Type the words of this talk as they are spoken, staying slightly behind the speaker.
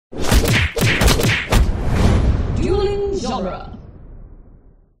genre.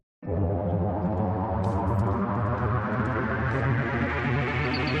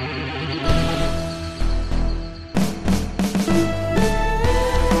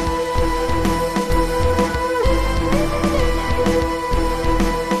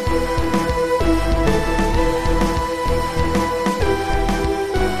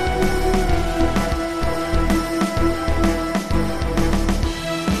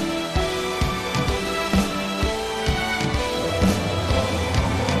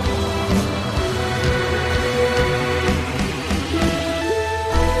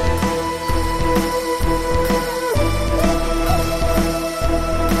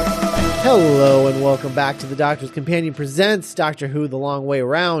 Hello and welcome back to the Doctor's Companion presents Doctor Who The Long Way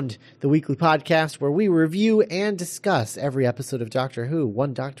Around, the weekly podcast where we review and discuss every episode of Doctor Who,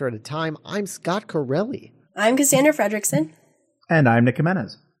 one doctor at a time. I'm Scott Corelli. I'm Cassandra Fredrickson. And I'm Nick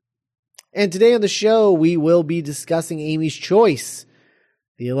Jimenez. And today on the show, we will be discussing Amy's Choice,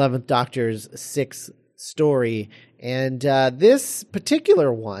 the 11th Doctor's sixth story. And this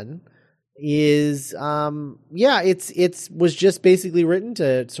particular one is, it was just basically written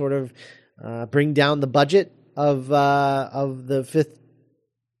to sort of bring down the budget of the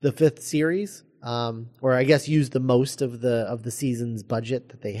fifth series, or I guess use the most of the season's budget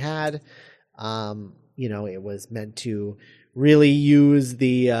that they had. It was meant to really use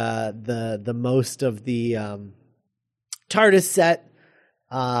the most of the TARDIS set,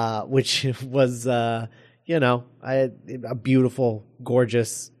 which was a beautiful,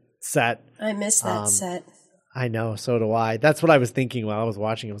 gorgeous set. I miss that set. I know, so do I. That's what I was thinking while I was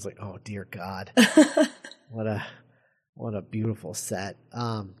watching. I was like, oh dear God. What a beautiful set.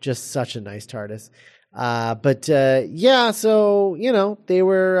 Just such a nice TARDIS. So, they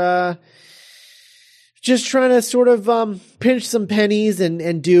were just trying to sort of pinch some pennies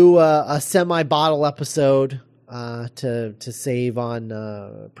and do a semi-bottle episode to save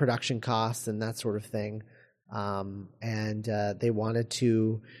on production costs and that sort of thing. And they wanted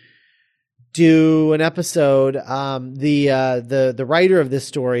to do an episode. The writer of this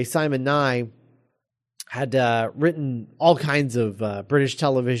story, Simon Nye, had written all kinds of British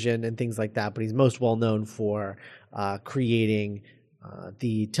television and things like that, but he's most well known for creating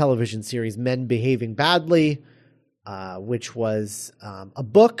the television series Men Behaving Badly, which was a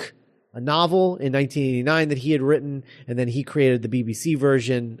book, a novel in 1989 that he had written, and then he created the BBC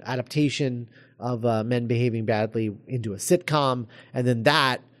version adaptation of Men Behaving Badly into a sitcom, and then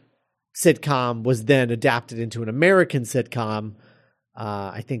that sitcom was then adapted into an American sitcom.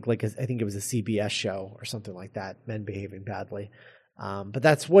 I think it was a CBS show or something like that, Men Behaving Badly. But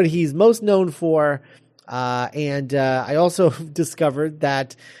that's what he's most known for. And I also discovered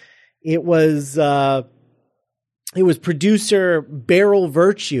that it was producer Beryl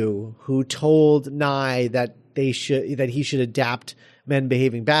Virtue who told Nye that he should adapt Men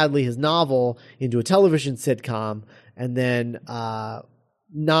Behaving Badly, his novel, into a television sitcom, and then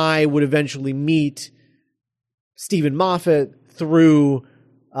Nye would eventually meet Stephen Moffat through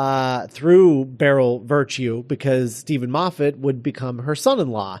Beryl Virtue, because Stephen Moffat would become her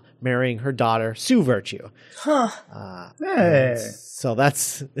son-in-law, marrying her daughter Sue Virtue. Hey. So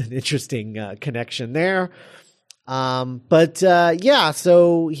that's an interesting connection there. So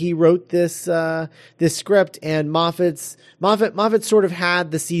he wrote this script, and Moffat sort of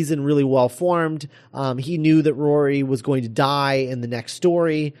had the season really well formed. He knew that Rory was going to die in the next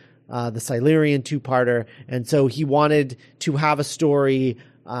story, the Silurian two-parter, and so he wanted to have a story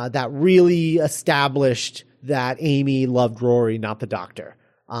that really established that Amy loved Rory, not the Doctor,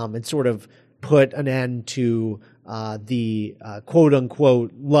 and sort of put an end to the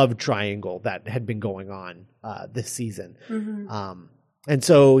quote-unquote love triangle that had been going on this season. Mm-hmm. And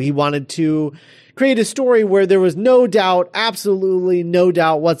so he wanted to create a story where there was no doubt, absolutely no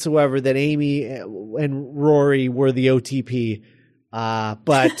doubt whatsoever, that Amy and Rory were the OTP,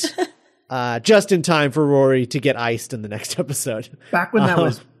 but just in time for Rory to get iced in the next episode. Back when that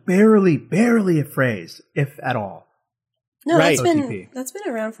was barely a phrase, if at all. No, right. that's been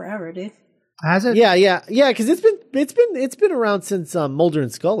around forever, dude. Has it? Yeah. Because it's been around since Mulder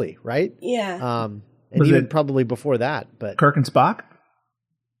and Scully, right? Yeah. And Was even it probably before that, but Kirk and Spock?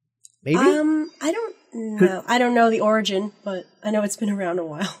 maybe. I don't know. I don't know the origin, but I know it's been around a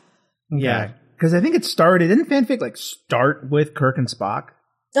while. Yeah. Because I think it started, didn't fanfic start with Kirk and Spock?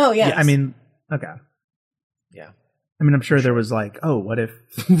 Oh, yes. Yeah, I mean, okay. Yeah. I mean, I'm sure there was what if,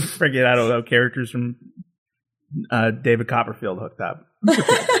 I don't know, characters from David Copperfield hooked up.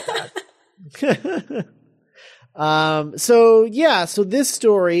 So this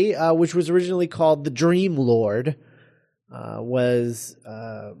story, which was originally called The Dream Lord, was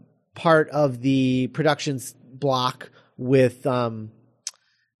part of the production block with the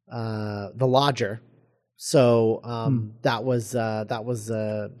Lodger. So that was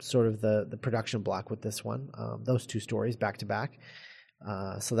sort of the production block with this one. Those two stories back to back.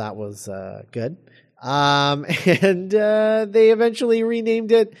 So that was good. And they eventually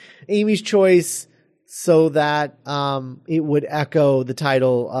renamed it Amy's Choice so that it would echo the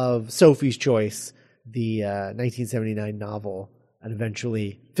title of Sophie's Choice, the 1979 novel, and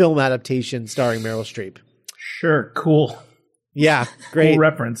eventually film adaptation starring Meryl Streep. Sure, cool. Yeah, great. Cool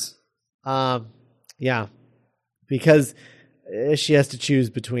reference. Yeah, because she has to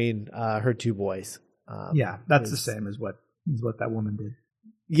choose between her two boys. Yeah, that's the same as what that woman did.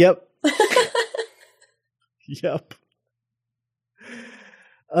 Yep. Yep.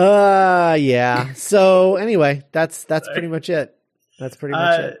 Yeah. So anyway, that's pretty much it. That's pretty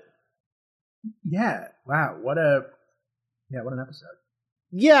much it. Yeah. Wow. What an episode.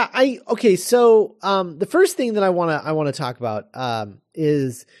 Yeah. Okay. So, the first thing that I want to talk about,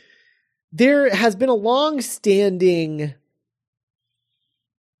 is there has been a long-standing,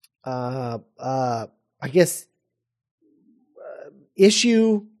 I guess,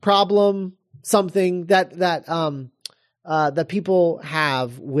 issue, problem, something that people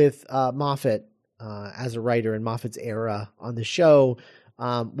have with Moffat as a writer in Moffat's era on the show,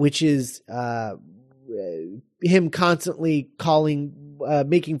 which is him constantly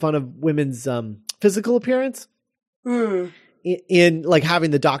making fun of women's physical appearance, in like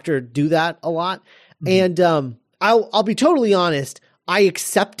having the Doctor do that a lot. And I'll be totally honest, I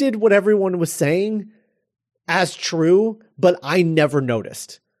accepted what everyone was saying as true, but I never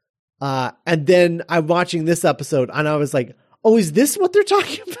noticed. And then I'm watching this episode and I was like, oh, is this what they're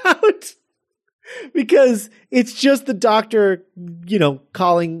talking about? Because it's just the Doctor,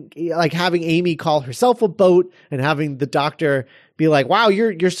 having Amy call herself a boat and having the Doctor be like, wow,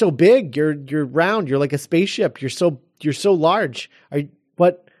 you're so big. You're round. You're like a spaceship. You're so large.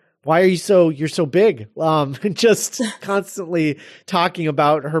 Why are you're so big? Just constantly talking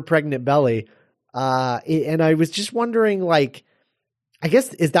about her pregnant belly. And I was just wondering, like, I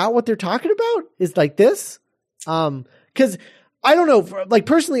guess, is that what they're talking about? Is like this? Cause I don't know, like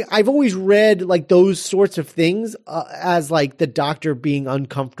personally, I've always read like those sorts of things, as like the Doctor being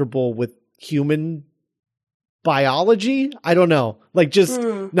uncomfortable with human biology. I don't know, like just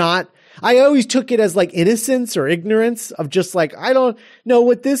I always took it as like innocence or ignorance of just like, I don't know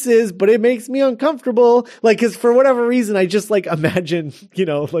what this is, but it makes me uncomfortable. Like, cause for whatever reason, I just like imagine,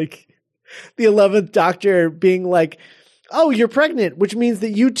 like the 11th Doctor being like, oh, you're pregnant, which means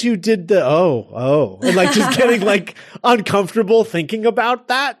that you two did the, and like just getting like uncomfortable thinking about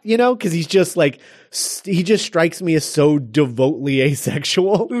that, cause he's just like, he just strikes me as so devoutly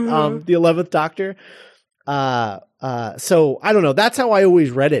asexual. The 11th Doctor. So I don't know. That's how I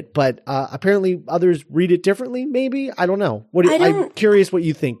always read it, but apparently others read it differently. Maybe I don't know. I'm curious what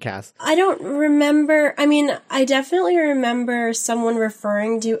you think, Cass. I don't remember. I mean, I definitely remember someone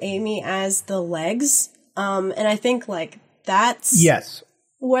referring to Amy as the legs, and I think like that's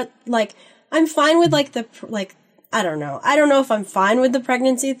what like I'm fine with like I don't know. I don't know if I'm fine with the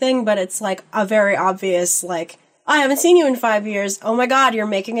pregnancy thing, but it's like a very obvious like I haven't seen you in 5 years. Oh my God, you're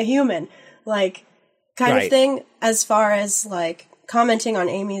making a human like. Kind of thing, as far as like commenting on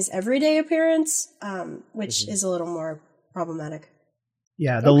Amy's everyday appearance, which is a little more problematic.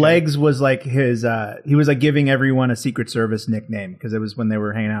 Yeah, the legs was like his. He was like giving everyone a Secret Service nickname because it was when they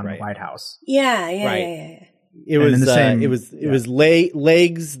were hanging out in the White House. Yeah. It was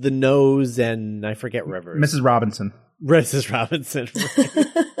legs, the nose, and I forget Rivers. Mrs. Robinson. Right.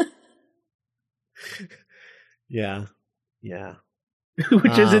 Yeah.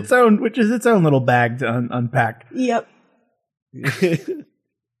 which is its own little bag to unpack. Yep.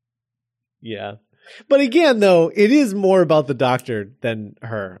 Yeah. But again, though, it is more about the Doctor than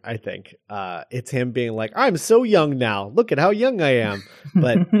her, I think. It's him being like, I'm so young now. Look at how young I am.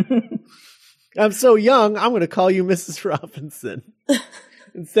 But I'm so young, I'm going to call you Mrs. Robinson.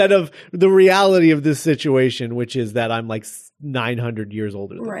 Instead of the reality of this situation, which is that I'm like 900 years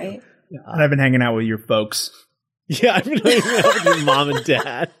older than you. Yeah. And I've been hanging out with your folks. Yeah, I've been hanging out with your mom and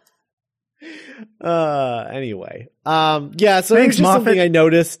dad. Anyway. Yeah, so it's just Moffat. something I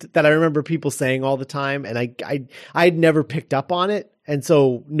noticed that I remember people saying all the time, and I'd never picked up on it. And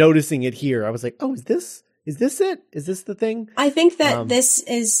so noticing it here, I was like, oh, is this it? Is this the thing? I think that this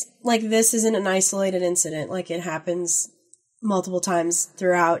isn't an isolated incident. Like, it happens multiple times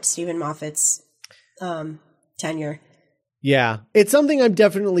throughout Stephen Moffat's tenure. Yeah, it's something I'm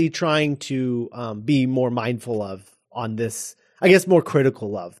definitely trying to be more mindful of on this, I guess more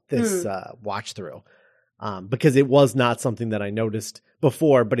critical of this watch through, because it was not something that I noticed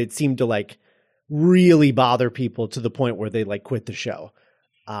before, but it seemed to like really bother people to the point where they like quit the show.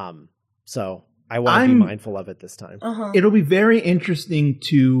 So I want to be mindful of it this time. It'll be very interesting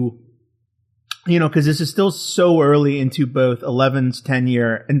to, because this is still so early into both Eleven's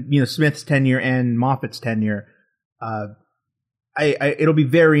tenure and, Smith's tenure and Moffat's tenure. It'll be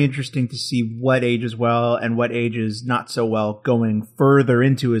very interesting to see what ages well and what ages not so well going further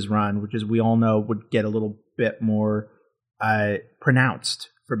into his run, which, as we all know, would get a little bit more pronounced,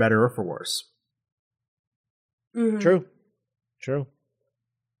 for better or for worse. Mm-hmm. True.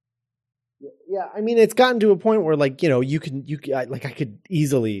 Yeah, I mean, it's gotten to a point where, like, I could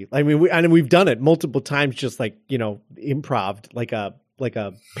easily. I mean, we've done it multiple times, just like, improv, like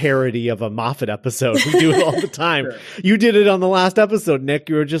a parody of a Moffat episode. We do it all the time. Sure. You did it on the last episode, Nick.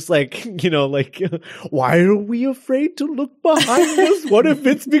 You were just like, why are we afraid to look behind us? What if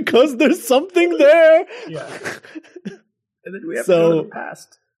it's because there's something there? Yeah. And then we have to go to the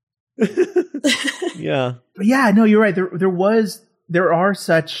past. Yeah. But yeah, no, you're right. There are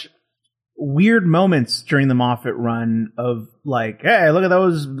such weird moments during the Moffat run of like, hey, look at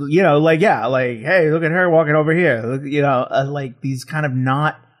those, hey, look at her walking over here. Look, like these kind of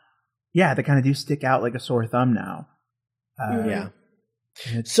they kind of do stick out like a sore thumb now. Yeah.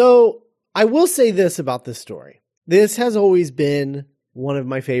 So I will say this about this story. This has always been one of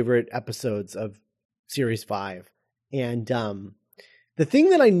my favorite episodes of Series 5. And the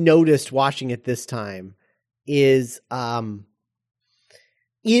thing that I noticed watching it this time is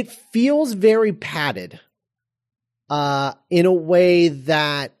it feels very padded in a way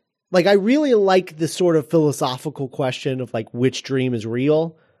that, like, I really like the sort of philosophical question of, like, which dream is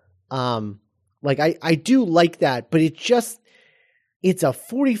real. Like, I do like that, but it's a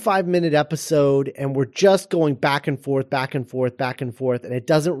 45-minute episode, and we're just going back and forth, and it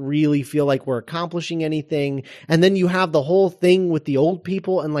doesn't really feel like we're accomplishing anything. And then you have the whole thing with the old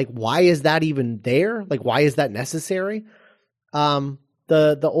people, and, like, why is that even there? Like, why is that necessary?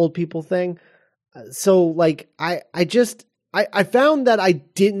 The old people thing. So, like, I found that I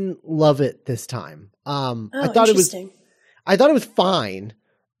didn't love it this time. I thought it was fine.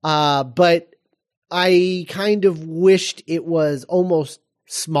 But I kind of wished it was almost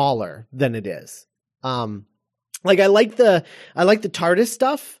smaller than it is. Like, I like the TARDIS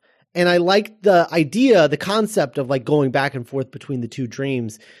stuff, and I like the idea, the concept of, like, going back and forth between the two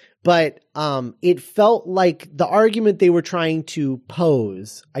dreams. But it felt like the argument they were trying to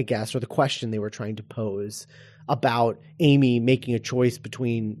pose, I guess, or the question they were trying to pose about Amy making a choice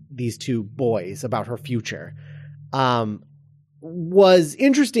between these two boys about her future, was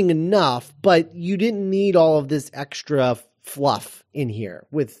interesting enough, but you didn't need all of this extra fluff in here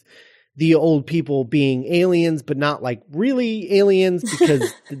with the old people being aliens, but not like really aliens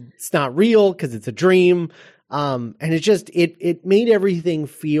because it's not real, because it's a dream. And it made everything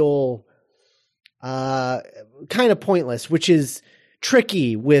feel kind of pointless, which is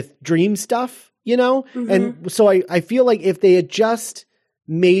tricky with dream stuff, Mm-hmm. And so I feel like if they had just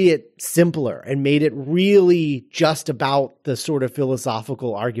made it simpler and made it really just about the sort of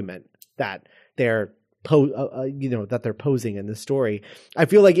philosophical argument that they're that they're posing in this story, I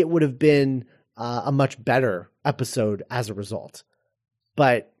feel like it would have been a much better episode as a result.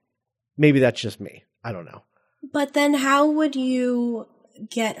 But maybe that's just me. I don't know. But then how would you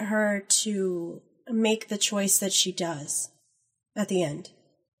get her to make the choice that she does at the end?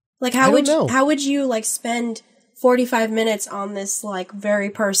 Like, how would you like spend 45 minutes on this, like, very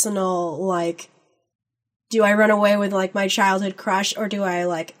personal, like, do I run away with, like, my childhood crush, or do I,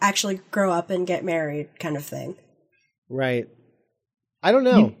 like, actually grow up and get married kind of thing? Right. I don't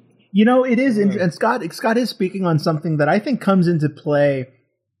know. It is, and Scott is speaking on something that I think comes into play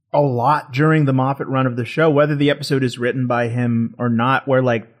a lot during the Moffat run of the show, whether the episode is written by him or not, where,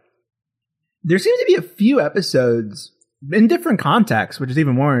 like, there seems to be a few episodes in different contexts, which is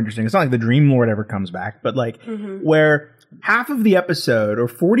even more interesting. It's not like the Dream Lord ever comes back, but, like, where half of the episode or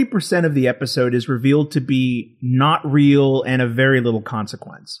 40% of the episode is revealed to be not real and of very little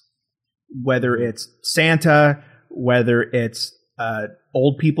consequence. Whether it's Santa, whether it's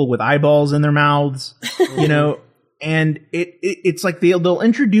old people with eyeballs in their mouths, and it's like they'll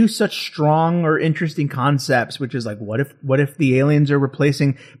introduce such strong or interesting concepts, which is like, what if the aliens are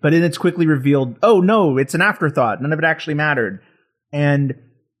replacing, but then it's quickly revealed, oh no, it's an afterthought. None of it actually mattered. And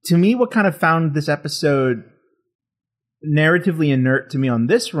to me, what kind of found this episode narratively inert to me on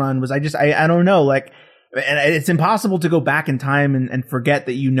this run was I don't know, like, and it's impossible to go back in time and forget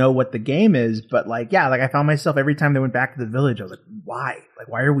that what the game is, but like, yeah, like I found myself every time they went back to the village, I was like, why? Like,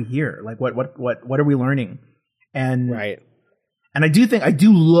 why are we here? Like, what are we learning? And right. And I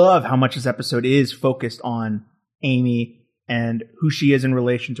do love how much this episode is focused on Amy and who she is in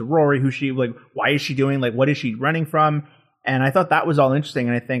relation to Rory, why is she doing, what is she running from? And I thought that was all interesting,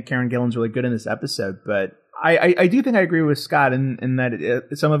 and I think Karen Gillan's really good in this episode. But I do think I agree with Scott in that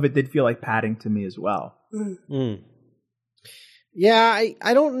some of it did feel like padding to me as well. Mm. Yeah,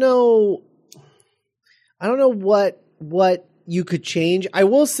 I don't know. I don't know what you could change. I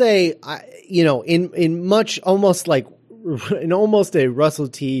will say, in almost a Russell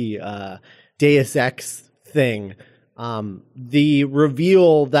T. Deus Ex thing, the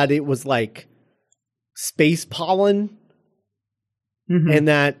reveal that it was like space pollen, and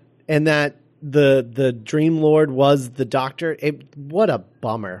that the Dream Lord was the Doctor. What a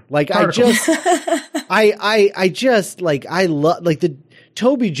bummer! I love the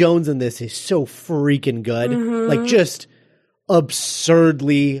Toby Jones in this is so freaking good, just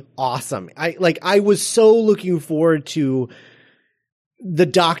absurdly awesome. I was so looking forward to the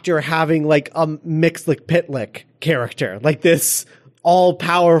Doctor having a Mixlick Pitlick character, this all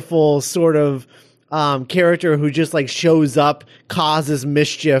powerful sort of character who just shows up, causes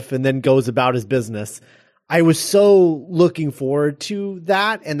mischief, and then goes about his business. I was so looking forward to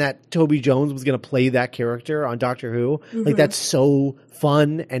that, and that Toby Jones was going to play that character on Doctor Who. That's so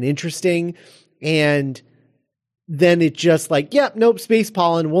fun and interesting. And then it just nope, space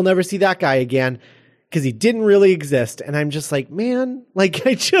pollen. We'll never see that guy again because he didn't really exist. And I'm just man,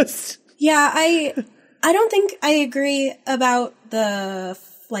 Yeah, I don't think I agree about the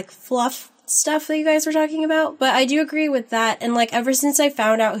fluff stuff that you guys were talking about, but I do agree with that. And ever since I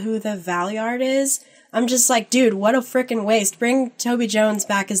found out who the Valeyard is, I'm just dude, what a frickin' waste. Bring Toby Jones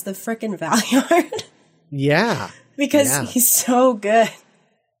back as the frickin' Valeyard. Yeah. Because he's so good.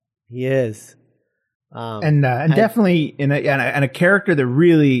 He is. And definitely in a character that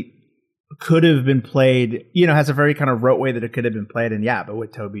really could have been played, has a very kind of rote way that it could have been played. And but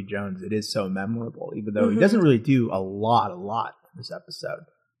with Toby Jones, it is so memorable, even though he doesn't really do a lot in this episode.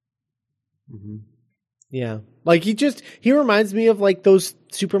 Mm-hmm. Yeah. He reminds me of those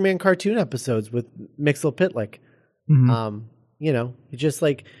Superman cartoon episodes with Mixel Pitlick. He just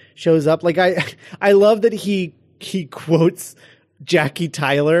shows up. I love that he quotes Jackie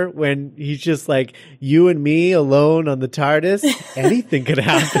Tyler when he's just you and me alone on the TARDIS. Anything could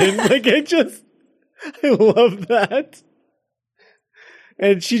happen. I love that.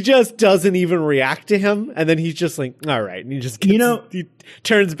 And she just doesn't even react to him. And then he's just all right. And he just gets, he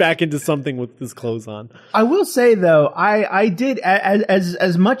turns back into something with his clothes on. I will say though, I did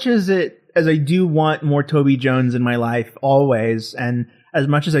as much as I do want more Toby Jones in my life always. And as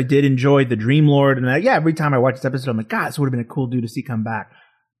much as I did enjoy the Dream Lord, and every time I watch this episode, I'm God, this would have been a cool dude to see come back.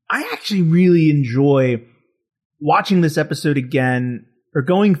 I actually really enjoy watching this episode again, or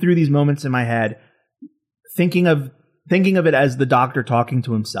going through these moments in my head, thinking of it as the Doctor talking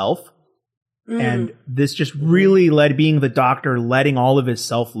to himself. And this just really being the Doctor, letting all of his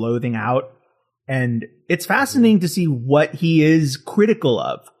self-loathing out. And it's fascinating to see what he is critical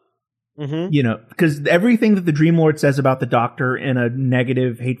of. Because everything that the Dream Lord says about the Doctor in a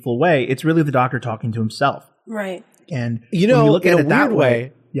negative, hateful way, it's really the Doctor talking to himself. Right. And when you look at it that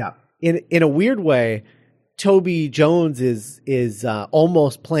way, in a weird way, Toby Jones is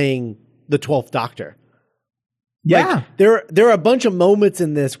almost playing the 12th Doctor. Yeah. There are a bunch of moments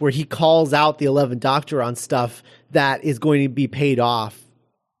in this where he calls out the 11th Doctor on stuff that is going to be paid off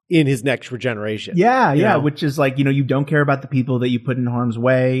in his next regeneration. Yeah. Which is you don't care about the people that you put in harm's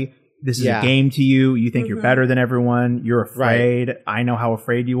way. This is a game to you. You think you're better than everyone. You're afraid. Right. I know how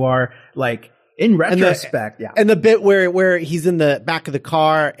afraid you are. In retrospect, And the bit where he's in the back of the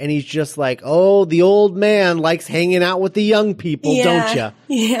car and he's just oh, the old man likes hanging out with the young people, don't you?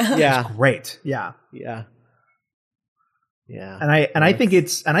 Yeah. Yeah. It's great. Yeah. Yeah. Yeah. And I think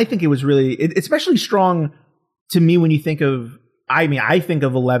it was really, especially strong to me when you think of, I think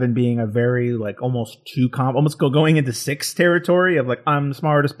of 11 being a very almost going into 6 territory of I'm the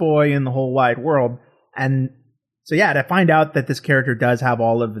smartest boy in the whole wide world. And so to find out that this character does have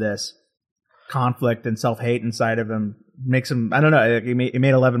all of this conflict and self-hate inside of him makes him, I don't know, it made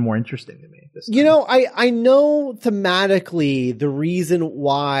 11 more interesting to me. This time. I know thematically the reason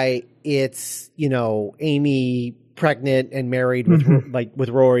why it's, Amy pregnant and married with with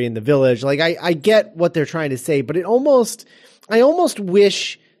Rory in the village. I get what they're trying to say, but I almost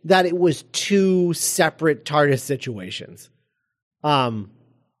wish that it was 2 separate TARDIS situations. The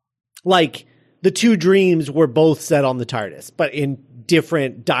 2 dreams were both set on the TARDIS, but in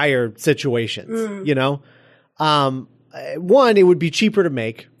different dire situations, One, it would be cheaper to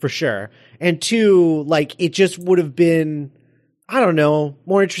make for sure. And 2, it just would have been, I don't know,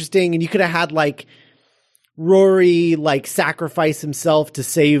 more interesting. And you could have had Rory sacrifice himself to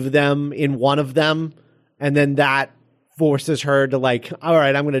save them in one of them. And then that forces her to like, all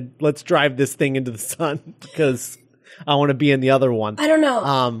right, let's drive this thing into the sun because I want to be in the other one. I don't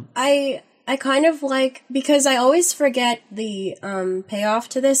know. I kind of like, because I always forget the payoff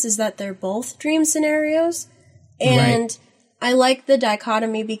to this is that they're both dream scenarios. And I like the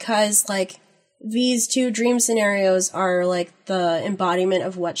dichotomy because like these two dream scenarios are like the embodiment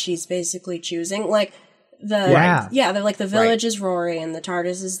of what she's basically choosing. Like they're like the village is Rory and the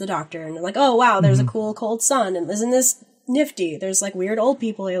TARDIS is the Doctor, and they're like, oh wow, there's a cool cold sun, and isn't this nifty? There's like weird old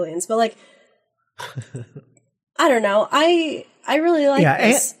people aliens, but like I don't know. I really like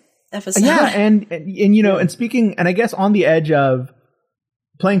this episode. Yeah, and you know, and speaking, and I guess on the edge of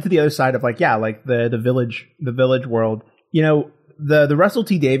playing to the other side of like the village world, you know, the Russell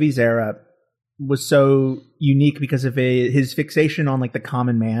T Davies era was so unique because of his fixation on like the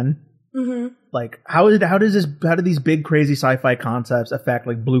common man. Mm-hmm. Like how do these big crazy sci-fi concepts affect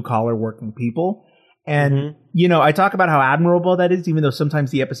like blue collar working people? And you know, I talk about how admirable that is, even though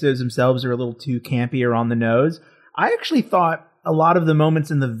sometimes the episodes themselves are a little too campy or on the nose. I actually thought a lot of the moments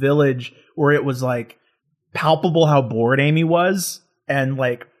in the village where it was like palpable how bored Amy was and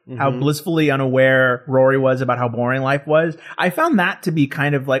like how blissfully unaware Rory was about how boring life was. I found that to be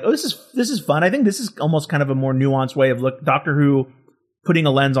kind of like, oh, this is fun. I think this is almost kind of a more nuanced way of Doctor Who putting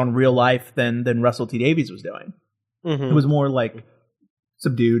a lens on real life than Russell T Davies was doing. It was more like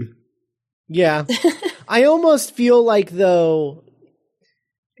subdued. Yeah. I almost feel like though,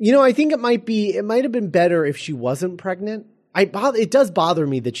 you know, I think it might have been better if she wasn't pregnant. It does bother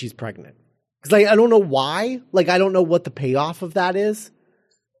me that she's pregnant. Because like, I don't know why. Like, I don't know what the payoff of that is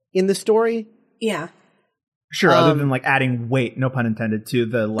in the story. Yeah. Sure, other than like adding weight, no pun intended, to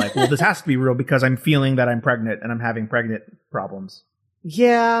the like, well, this has to be real because I'm feeling that I'm pregnant and I'm having pregnant problems.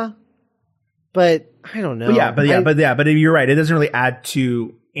 Yeah. But I don't know. But you're right. It doesn't really add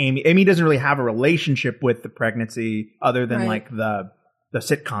to Amy. Amy doesn't really have a relationship with the pregnancy other than like the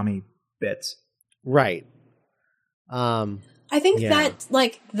sitcom-y bits. Right. I think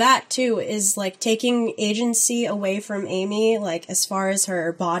that too is like taking agency away from Amy, like as far as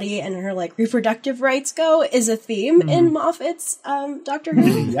her body and her like reproductive rights go, is a theme in Moffat's Doctor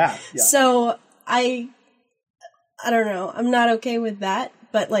Who. Yeah. So I don't know. I'm not okay with that,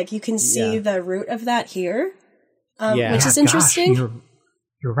 but like you can see the root of that here, which is interesting. Gosh,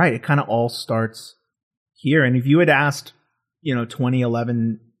 you're right. It kind of all starts here. And if you had asked, you know,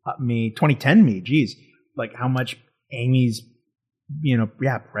 2010 me, geez, like how much Amy's, you know,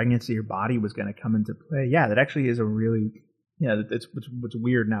 pregnancy or body was going to come into play. Yeah, that actually is a really, it's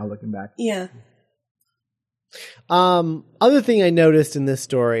weird now looking back. Yeah. Other thing I noticed in this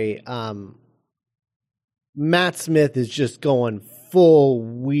story, Matt Smith is just going full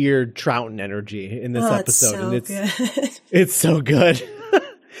weird Troughton energy in this episode. It's so good.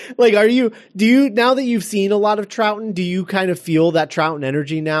 Like, do you, now that you've seen a lot of Troughton, do you kind of feel that Troughton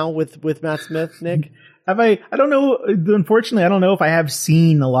energy now with Matt Smith, Nick? I don't know. Unfortunately, I don't know if I have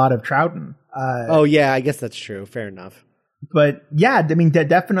seen a lot of Troughton. Oh yeah, I guess that's true. Fair enough. But yeah, I mean,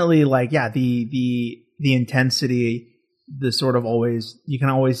 definitely like, the intensity, the sort of always, you can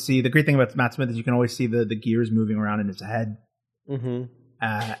always see, the great thing about Matt Smith is you can always see the gears moving around in his head.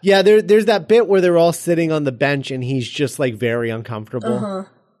 There's that bit where they're all sitting on the bench and he's just like very uncomfortable.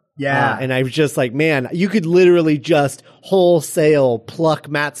 And I was just like, man, you could literally just wholesale pluck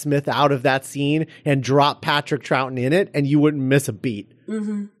Matt Smith out of that scene and drop Patrick Troughton in it, and you wouldn't miss a beat.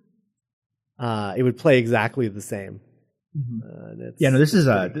 It would play exactly the same. This is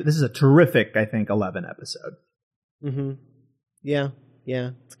a terrific, I think, 11 episode. Yeah,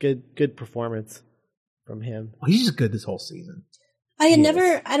 it's good performance from him. Well, he's just good this whole season. I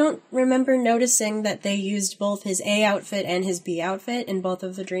don't remember noticing that they used both his A outfit and his B outfit in both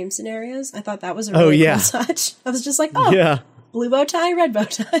of the dream scenarios. I thought that was a really cool touch. I was just like, blue bow tie, red bow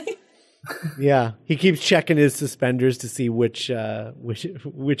tie. Yeah, he keeps checking his suspenders to see which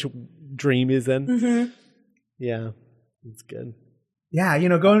dream he's in. Yeah, it's good. Yeah, you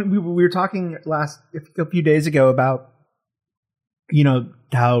know, we were talking a few days ago about, you know,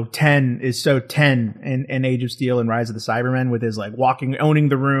 how 10 is so 10 in Age of Steel and Rise of the Cybermen with his like owning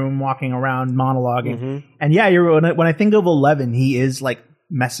the room, walking around, monologuing. And yeah, when I think of 11, he is like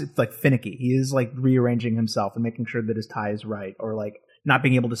finicky. He is like rearranging himself and making sure that his tie is right, or like not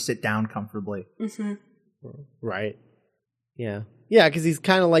being able to sit down comfortably. Right. Yeah. Yeah, because he's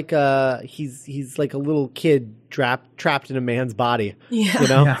kind of like he's like a little kid trapped in a man's body. Yeah. You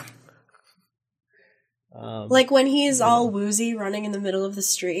know? Yeah. Like when he's all woozy running in the middle of the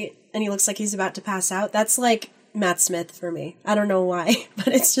street and he looks like he's about to pass out, that's like Matt Smith for me. I don't know why, but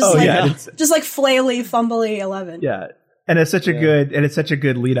it's just just like flaily, fumbly 11. Yeah. And it's such a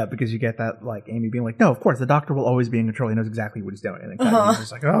good lead up because you get that like Amy being like, no, of course the doctor will always be in control. He knows exactly what he's doing. And then he's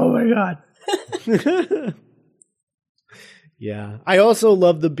just like, oh my God. Yeah. I also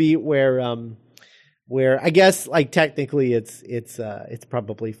love the beat where I guess like technically it's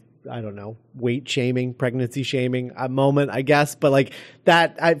probably, I don't know, weight shaming, pregnancy shaming a moment, I guess. But like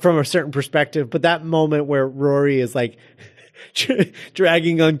that from a certain perspective, but that moment where Rory is like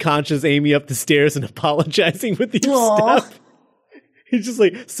dragging unconscious Amy up the stairs and apologizing with each step. He's just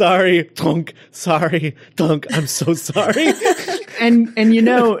like, sorry, thunk, I'm so sorry. and you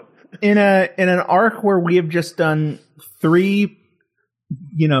know, in an arc where we have just done 3,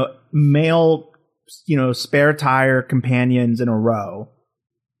 you know, male, you know, spare tire companions in a row.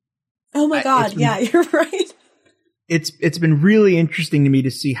 Oh my God, yeah, you're right. It's been really interesting to me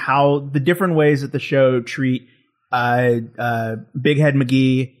to see how the different ways that the show treat Big Head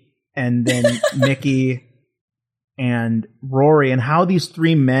McGee and then Mickey and Rory, and how these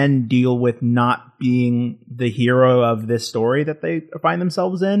 3 men deal with not being the hero of this story that they find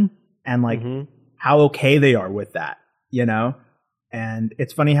themselves in, and like how okay they are with that, you know? And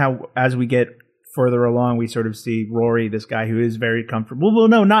it's funny how as we get further along, we sort of see Rory, this guy who is very comfortable. Well,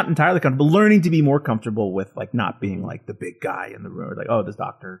 no, not entirely comfortable, learning to be more comfortable with like not being like the big guy in the room. Like, oh, this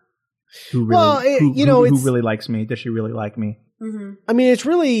doctor who really likes me. Does she really like me? Mm-hmm. I mean, it's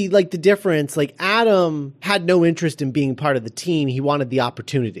really like the difference. Like Adam had no interest in being part of the team. He wanted the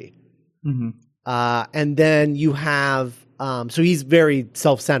opportunity. Mm-hmm. And then you have, so he's very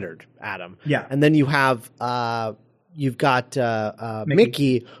self-centered, Adam. Yeah. And then you have, you've got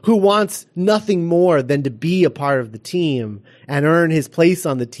Mickey, who wants nothing more than to be a part of the team and earn his place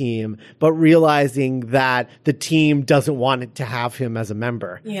on the team, but realizing that the team doesn't want it to have him as a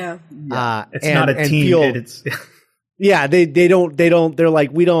member. Yeah. It's not a team. It's yeah, they don't, they're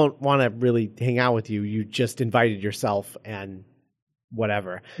like, we don't want to really hang out with you. You just invited yourself and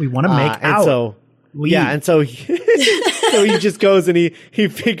whatever. We want to make out. So, yeah. And so he, so he just goes and he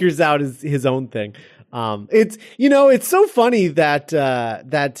figures out his own thing. It's, you know, it's so funny that,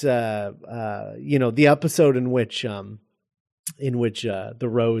 you know, the episode in which the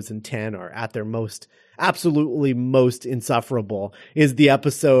Rose and Ten are at their absolutely most insufferable is the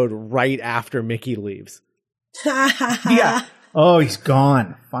episode right after Mickey leaves. Yeah. Oh, he's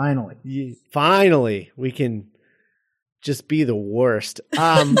gone. Finally, we can just be the worst.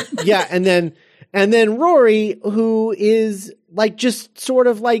 Yeah. And then Rory, who is like, just sort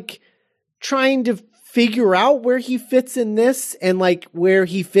of like trying to figure out where he fits in this and like where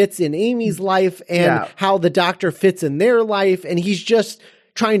he fits in Amy's life and how the doctor fits in their life. And he's just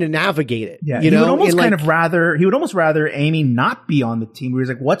trying to navigate it. Yeah. You know, he would almost rather Amy not be on the team, where he's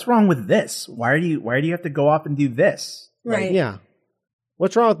like, what's wrong with this? Why do you have to go off and do this? Right. Like, yeah.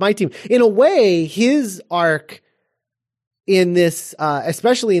 What's wrong with my team? In a way, his arc in this,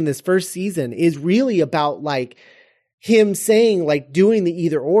 especially in this first season, is really about like him saying, like, doing the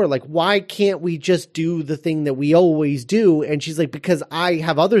either or, like, why can't we just do the thing that we always do? And she's like, because I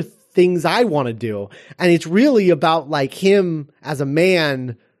have other things I want to do. And it's really about like him as a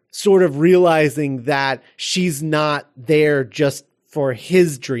man sort of realizing that she's not there just for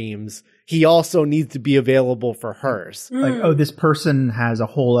his dreams. He also needs to be available for hers. Like, oh, this person has a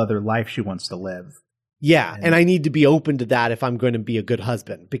whole other life she wants to live. Yeah. And I need to be open to that if I'm going to be a good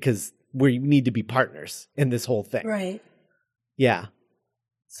husband, because we need to be partners in this whole thing. Right. Yeah.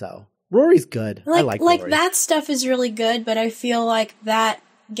 So Rory's good. I like Rory. That stuff is really good, but I feel like that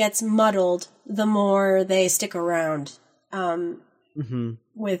gets muddled the more they stick around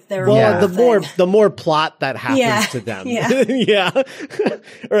with their the more plot that happens to them. Yeah.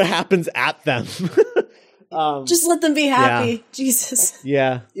 Or happens at them. Just let them be happy. Yeah. Jesus.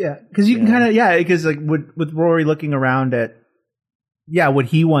 Yeah. Yeah. Because you can kind of, because like with Rory looking around at, what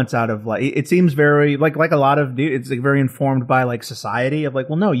he wants out of life, it seems very like a lot of it's like very informed by like society of like,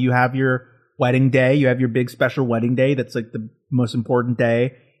 well, no, you have your wedding day, you have your big special wedding day that's like the most important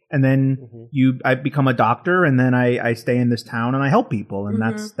day, and then I become a doctor, and then I stay in this town and I help people, and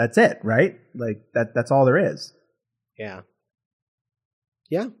that's it, right? Like that's all there is. Yeah.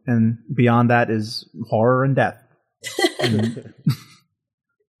 And beyond that is horror and death, and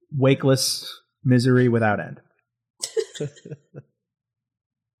wakeless misery without end.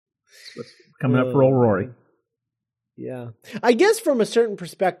 Coming up for old Rory. Yeah. I guess from a certain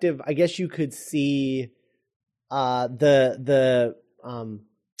perspective, I guess you could see the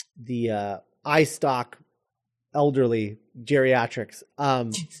iStock elderly geriatrics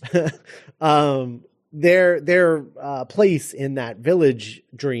their place in that village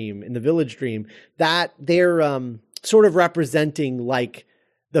dream, that they're sort of representing like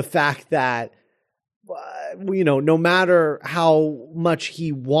the fact that no matter how much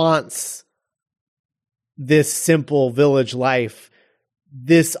he wants this simple village life,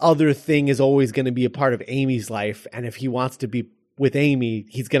 this other thing is always going to be a part of Amy's life. And if he wants to be with Amy,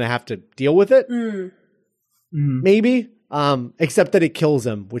 he's going to have to deal with it. Maybe. Except that it kills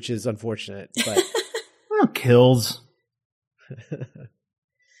him, which is unfortunate. But well, kills.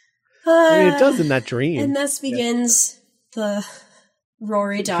 I mean, it does in that dream. And thus begins the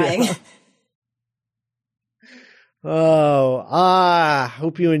Rory dying. Yeah.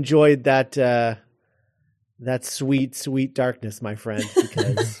 Hope you enjoyed that sweet, sweet darkness, my friend,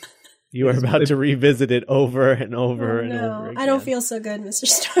 because you are about to revisit it over and over and over again. I don't feel so good, Mr.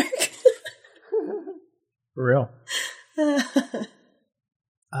 Stark. For real.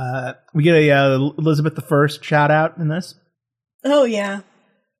 We get a Elizabeth I shout out in this. Oh yeah,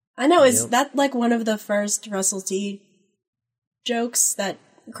 I know. Is that like one of the first Russell T jokes that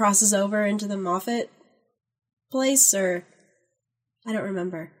crosses over into the Moffat place, or I don't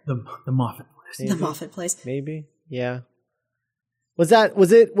remember. The Moffat place. Maybe. The Moffat place. Maybe. Yeah. Was it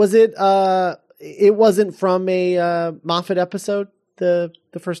it wasn't from a Moffat episode the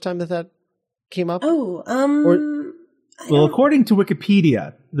first time that came up? Well, according to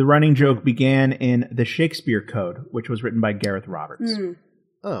Wikipedia, the running joke began in The Shakespeare Code, which was written by Gareth Roberts.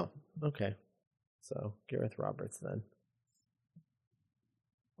 Oh, okay. So Gareth Roberts then.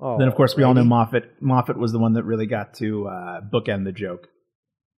 Oh, then, of course, we all know Moffat. Moffat was the one that really got to bookend the joke.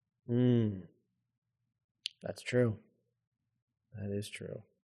 That's true. That is true.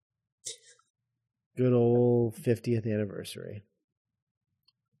 Good old 50th anniversary.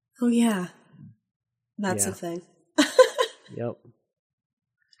 Oh, yeah. That's a thing. Yep.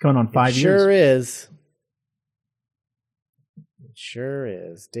 It's going on 5 years. Sure is. It sure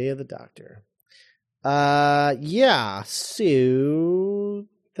is. Day of the Doctor. Yeah. So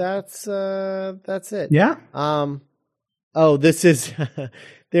that's it. Yeah. This is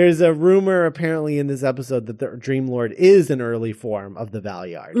there's a rumor apparently in this episode that the Dream Lord is an early form of the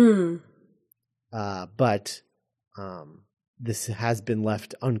Valeyard. But this has been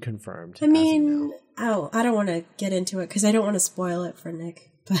left unconfirmed. I mean, I don't want to get into it because I don't want to spoil it for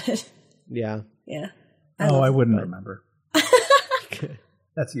Nick. But yeah. I wouldn't remember.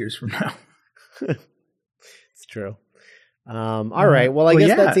 That's years from now. It's true. All right. Well, I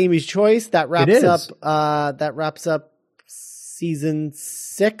guess that's Amy's choice. That wraps up season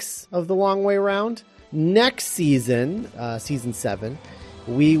 6 of The Long Way Round. Next season, season 7,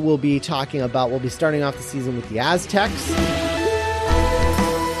 we'll be starting off the season with the Aztecs.